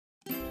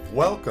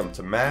Welcome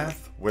to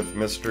Math with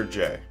Mr.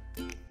 J.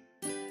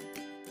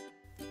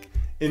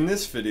 In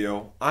this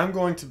video, I'm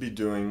going to be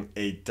doing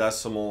a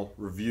decimal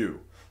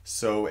review.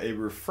 So a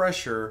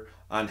refresher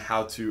on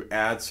how to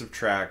add,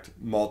 subtract,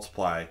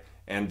 multiply,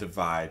 and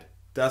divide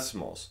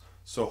decimals.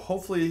 So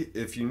hopefully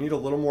if you need a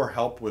little more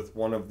help with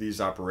one of these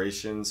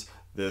operations,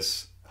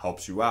 this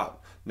helps you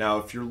out. Now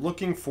if you're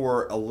looking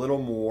for a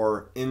little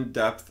more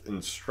in-depth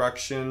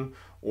instruction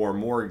or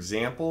more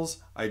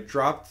examples, I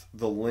dropped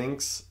the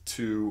links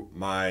to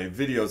my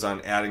videos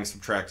on adding,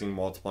 subtracting,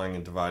 multiplying,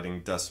 and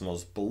dividing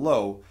decimals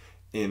below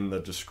in the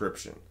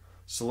description.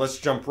 So let's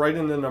jump right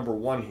into number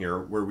one here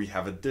where we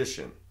have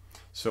addition.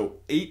 So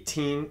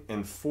 18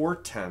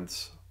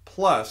 4/10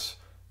 plus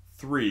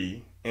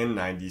 3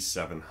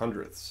 97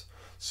 hundredths.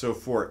 So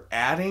for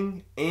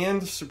adding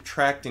and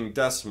subtracting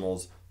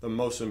decimals, the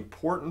most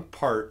important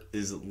part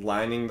is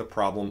lining the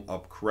problem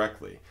up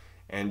correctly.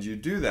 And you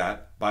do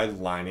that by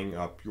lining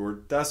up your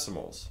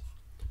decimals.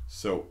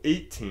 So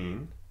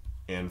 18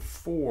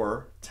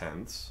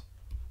 4/10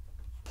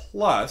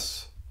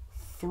 plus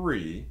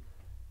 3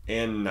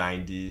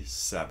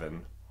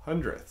 97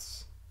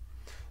 hundredths.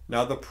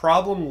 Now the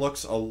problem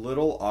looks a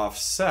little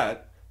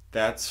offset.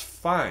 That's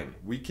fine.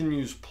 We can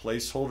use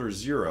placeholder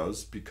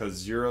zeros because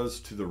zeros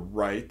to the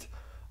right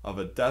of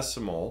a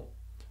decimal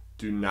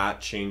do not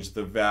change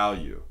the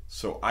value.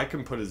 So I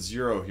can put a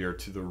 0 here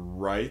to the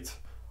right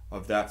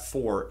of that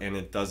 4 and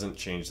it doesn't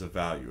change the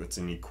value. It's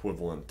an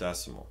equivalent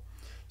decimal.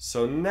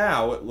 So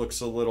now it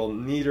looks a little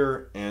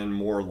neater and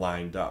more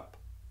lined up.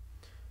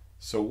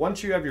 So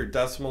once you have your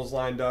decimals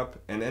lined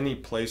up and any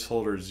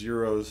placeholder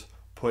zeros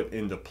put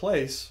into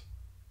place,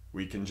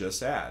 we can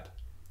just add.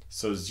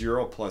 So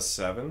 0 plus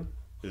 7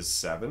 is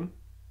 7.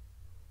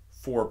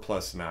 4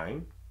 plus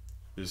 9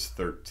 is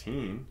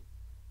 13.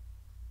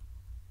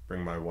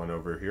 Bring my 1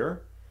 over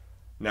here.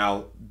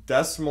 Now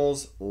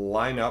decimals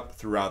line up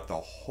throughout the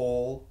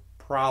whole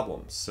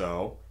problem.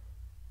 So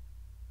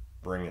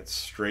bring it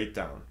straight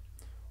down.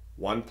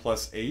 1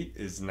 plus 8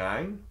 is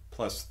 9,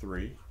 plus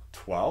 3,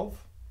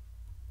 12.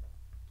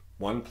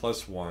 1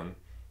 plus 1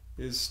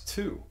 is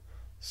 2.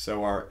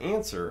 So our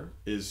answer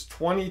is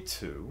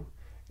 22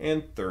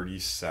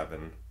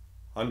 37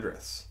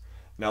 hundredths.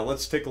 Now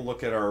let's take a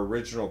look at our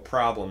original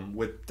problem.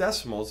 With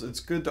decimals,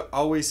 it's good to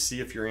always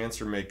see if your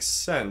answer makes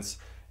sense,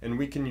 and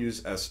we can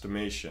use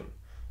estimation.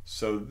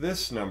 So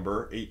this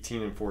number,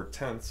 18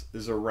 4/10,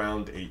 is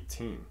around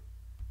 18.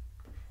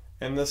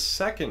 And the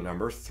second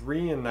number,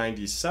 3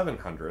 97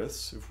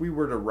 hundredths, if we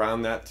were to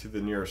round that to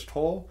the nearest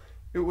whole,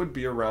 it would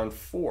be around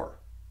 4.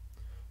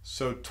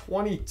 So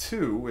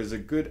 22 is a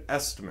good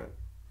estimate.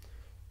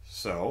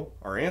 So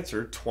our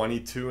answer,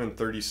 22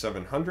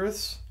 37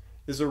 hundredths,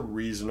 is a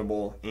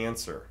reasonable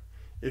answer.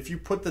 If you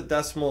put the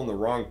decimal in the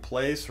wrong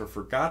place or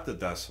forgot the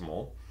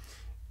decimal,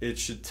 it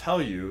should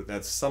tell you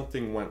that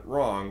something went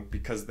wrong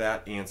because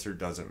that answer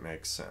doesn't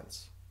make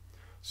sense.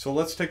 So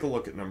let's take a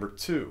look at number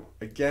 2.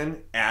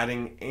 Again,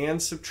 adding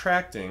and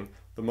subtracting,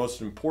 the most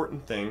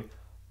important thing,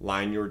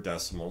 line your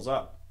decimals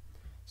up.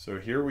 So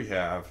here we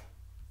have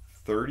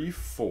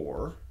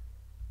 34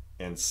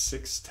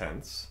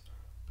 6/10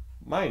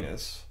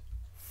 minus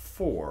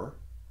 4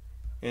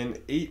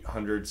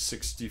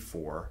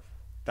 864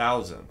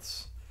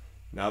 thousandths.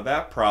 Now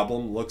that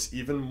problem looks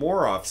even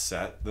more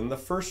offset than the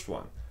first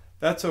one.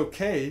 That's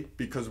okay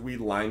because we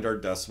lined our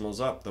decimals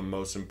up, the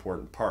most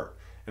important part.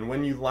 And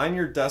when you line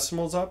your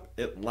decimals up,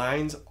 it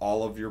lines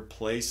all of your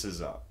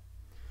places up.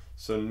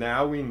 So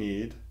now we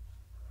need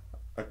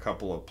a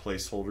couple of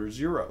placeholder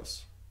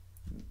zeros.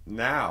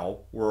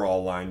 Now we're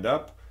all lined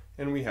up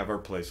and we have our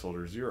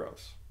placeholder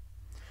zeros.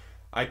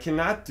 I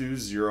cannot do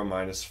 0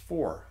 minus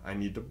 4. I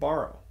need to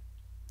borrow.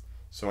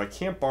 So I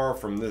can't borrow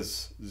from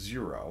this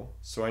 0,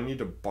 so I need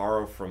to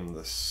borrow from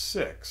the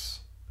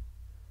 6.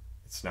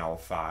 It's now a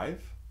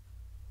 5.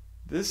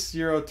 This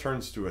 0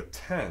 turns to a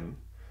 10,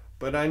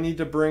 but I need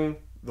to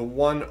bring the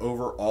 1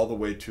 over all the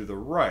way to the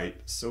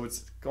right, so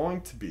it's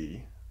going to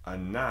be a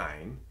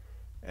 9,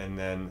 and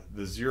then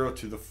the 0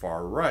 to the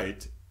far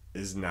right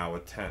is now a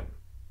 10.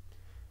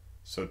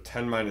 So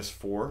 10 minus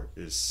 4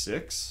 is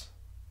 6.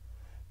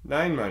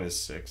 9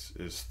 minus 6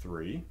 is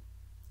 3.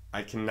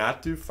 I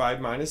cannot do 5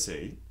 minus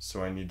 8,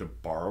 so I need to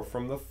borrow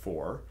from the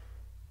 4,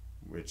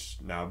 which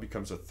now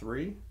becomes a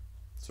 3.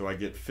 So I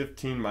get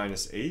 15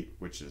 minus 8,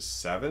 which is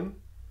 7.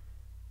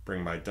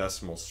 Bring my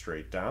decimal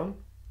straight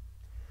down.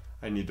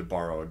 I need to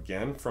borrow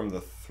again from the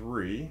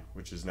 3,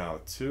 which is now a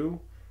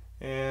 2.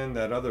 And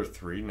that other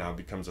 3 now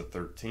becomes a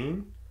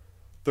 13.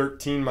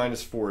 13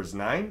 minus 4 is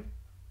 9.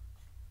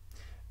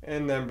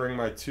 And then bring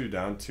my 2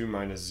 down. 2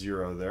 minus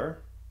 0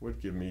 there would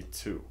give me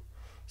 2.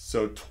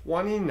 So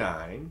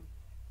 29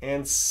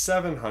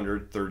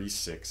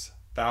 736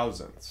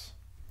 thousandths.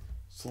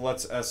 So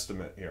let's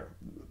estimate here.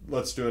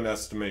 Let's do an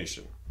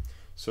estimation.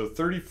 So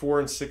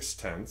 34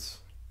 6/10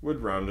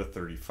 would round to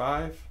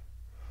 35.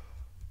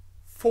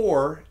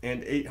 4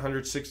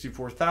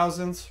 864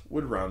 thousandths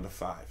would round to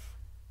 5.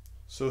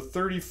 So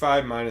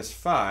 35 minus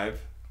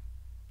 5,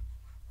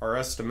 our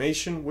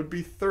estimation would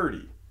be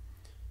 30.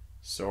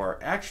 So our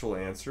actual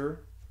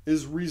answer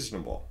is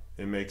reasonable.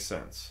 It makes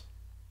sense.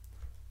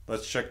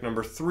 Let's check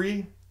number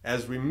 3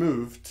 as we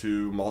move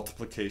to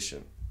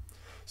multiplication.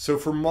 So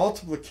for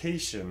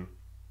multiplication,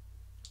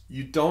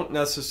 you don't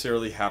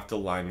necessarily have to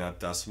line that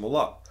decimal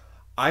up.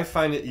 I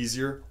find it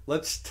easier.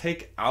 Let's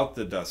take out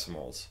the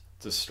decimals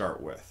to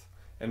start with.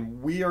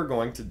 And we are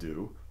going to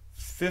do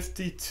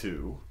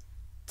 52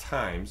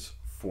 times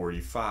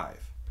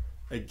 45.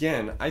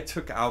 Again, I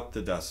took out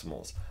the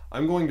decimals.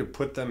 I'm going to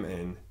put them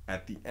in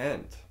at the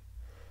end.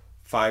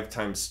 5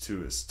 times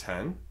 2 is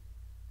 10.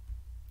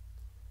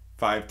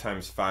 5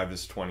 times 5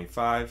 is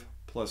 25,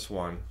 plus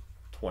 1,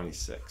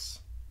 26.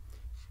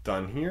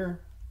 Done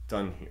here,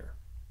 done here.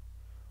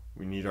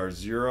 We need our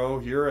 0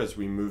 here as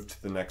we move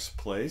to the next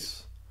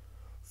place.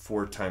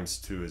 4 times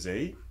 2 is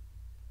 8.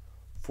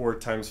 4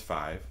 times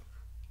 5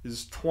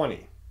 is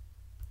 20.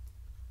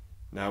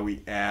 Now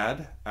we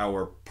add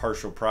our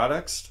partial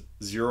products.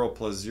 0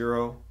 plus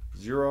 0,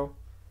 0.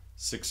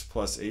 6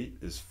 plus 8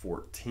 is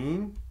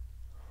 14.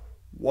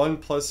 1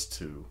 plus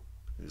 2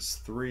 is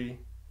 3.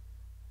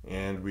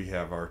 And we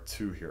have our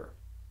 2 here.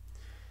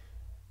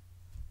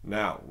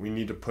 Now we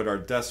need to put our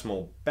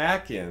decimal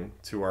back in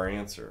to our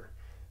answer.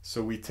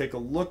 So we take a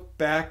look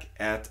back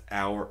at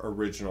our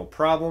original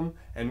problem,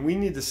 and we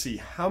need to see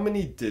how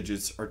many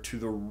digits are to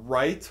the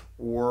right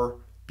or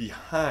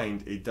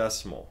behind a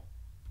decimal.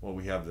 Well,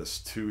 we have this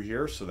 2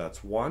 here, so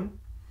that's 1.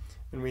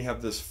 And we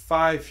have this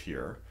 5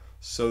 here,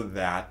 so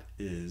that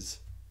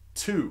is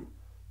 2.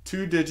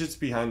 2 digits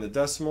behind the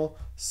decimal,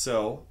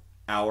 so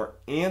our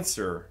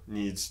answer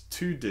needs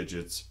 2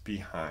 digits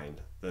behind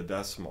the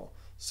decimal.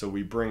 So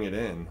we bring it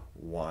in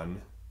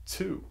 1,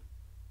 2.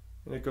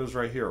 And it goes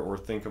right here, or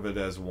think of it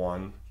as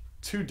 1,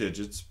 2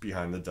 digits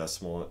behind the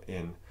decimal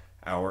in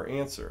our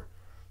answer.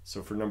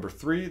 So for number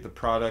 3, the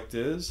product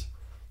is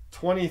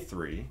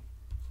 23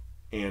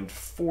 and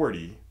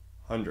 40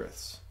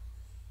 hundredths.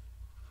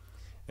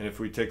 And if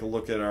we take a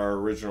look at our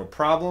original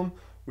problem,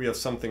 we have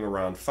something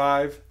around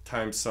 5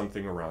 times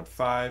something around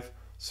 5.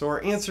 So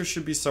our answer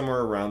should be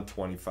somewhere around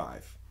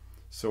 25.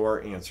 So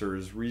our answer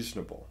is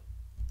reasonable.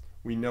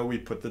 We know we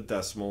put the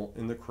decimal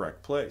in the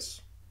correct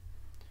place.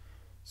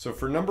 So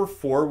for number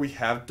 4, we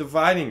have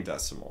dividing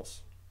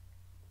decimals.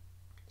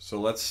 So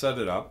let's set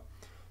it up.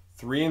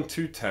 3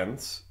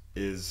 2/10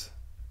 is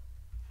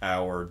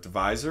our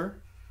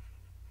divisor,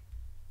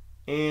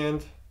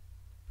 and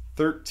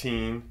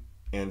 13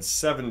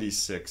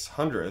 76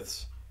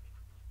 hundredths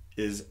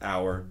is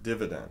our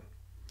dividend.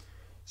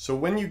 So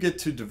when you get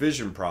to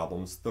division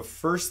problems, the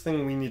first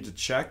thing we need to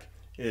check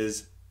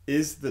is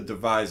the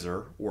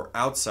divisor or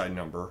outside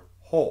number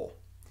whole?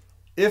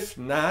 If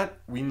not,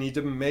 we need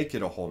to make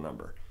it a whole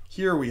number.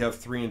 Here we have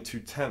 3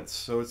 2/10,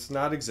 so it's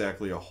not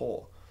exactly a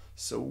whole.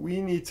 So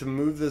we need to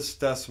move this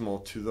decimal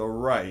to the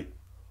right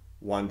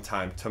one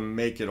time to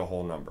make it a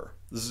whole number.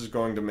 This is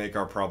going to make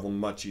our problem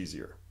much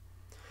easier.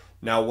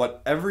 Now,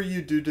 whatever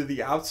you do to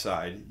the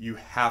outside, you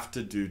have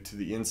to do to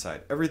the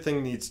inside.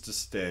 Everything needs to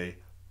stay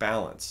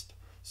balanced.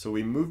 So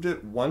we moved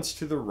it once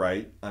to the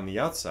right on the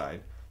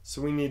outside,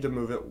 so we need to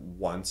move it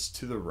once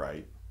to the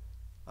right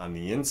on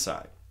the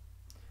inside.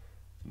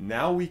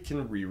 Now we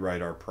can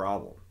rewrite our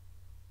problem.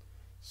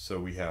 So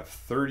we have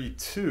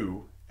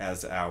 32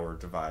 as our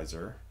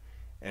divisor,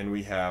 and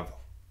we have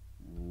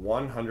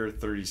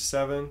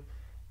 137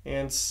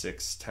 and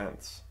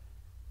 6/10.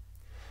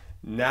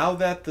 Now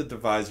that the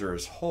divisor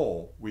is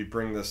whole, we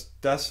bring this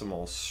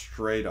decimal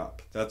straight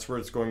up. That's where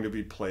it's going to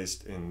be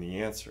placed in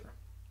the answer.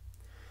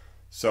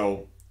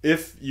 So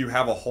if you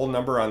have a whole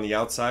number on the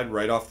outside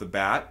right off the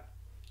bat,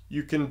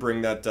 you can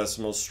bring that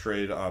decimal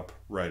straight up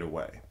right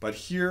away. But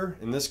here,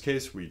 in this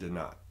case, we did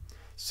not.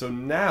 So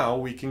now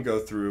we can go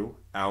through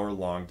our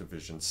long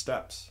division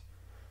steps.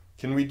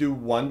 Can we do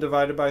 1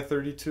 divided by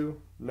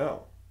 32?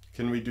 No.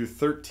 Can we do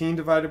 13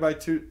 divided by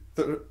 13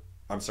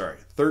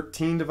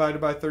 divided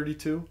by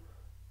 32?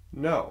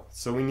 No.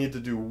 So we need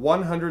to do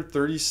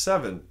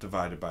 137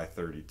 divided by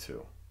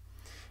 32.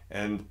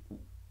 And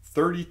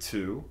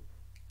 32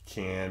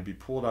 can be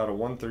pulled out of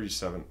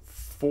 137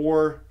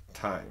 4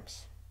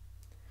 times.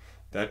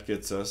 That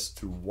gets us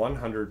to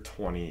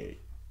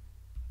 128.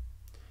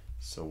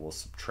 So we'll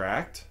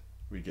subtract.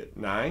 We get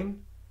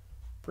 9.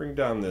 Bring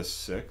down this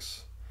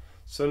 6.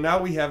 So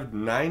now we have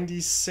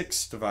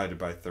 96 divided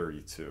by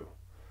 32,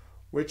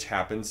 which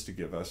happens to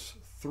give us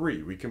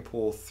 3. We can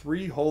pull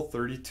 3 whole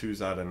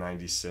 32s out of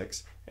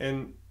 96,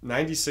 and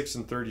 96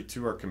 and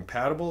 32 are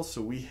compatible,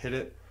 so we hit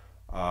it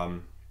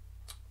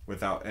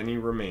without any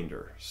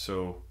remainder.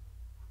 So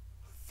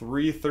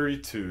 3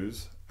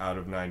 32s out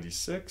of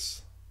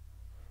 96,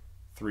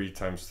 3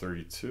 times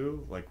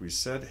 32, like we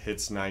said,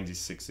 hits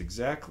 96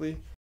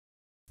 exactly.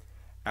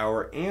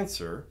 Our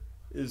answer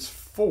is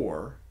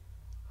 4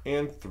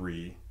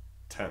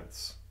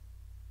 3/10.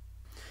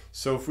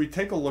 So if we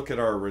take a look at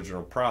our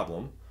original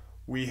problem,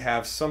 we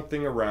have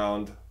something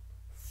around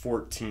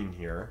 14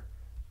 here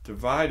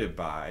divided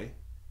by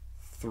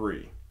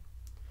 3.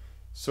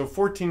 So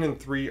 14 and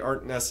 3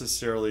 aren't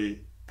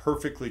necessarily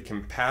perfectly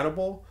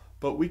compatible,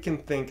 but we can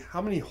think,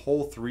 how many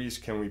whole threes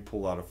can we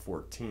pull out of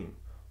 14?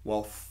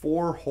 Well,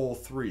 4 whole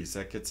threes,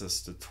 that gets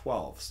us to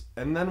 12s,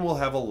 and then we'll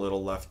have a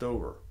little left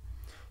over.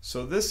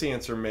 So this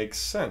answer makes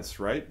sense,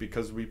 right?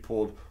 Because we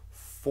pulled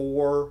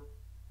 4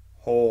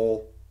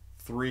 whole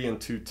 3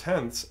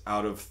 2/10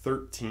 out of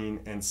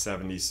 13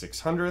 76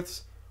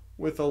 hundredths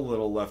with a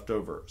little left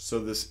over. So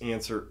this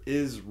answer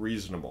is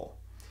reasonable.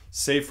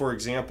 Say, for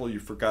example, you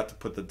forgot to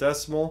put the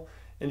decimal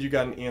and you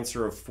got an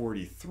answer of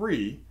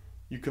 43.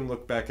 You can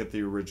look back at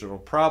the original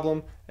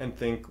problem and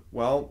think,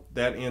 well,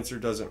 that answer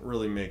doesn't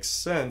really make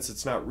sense.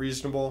 It's not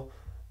reasonable.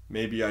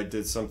 Maybe I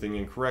did something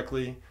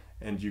incorrectly,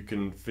 and you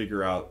can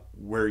figure out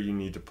where you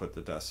need to put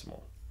the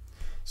decimal.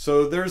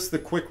 So there's the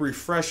quick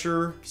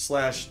refresher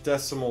 /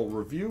 decimal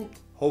review.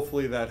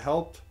 Hopefully that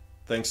helped.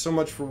 Thanks so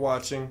much for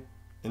watching.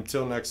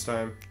 Until next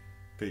time,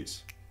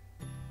 peace.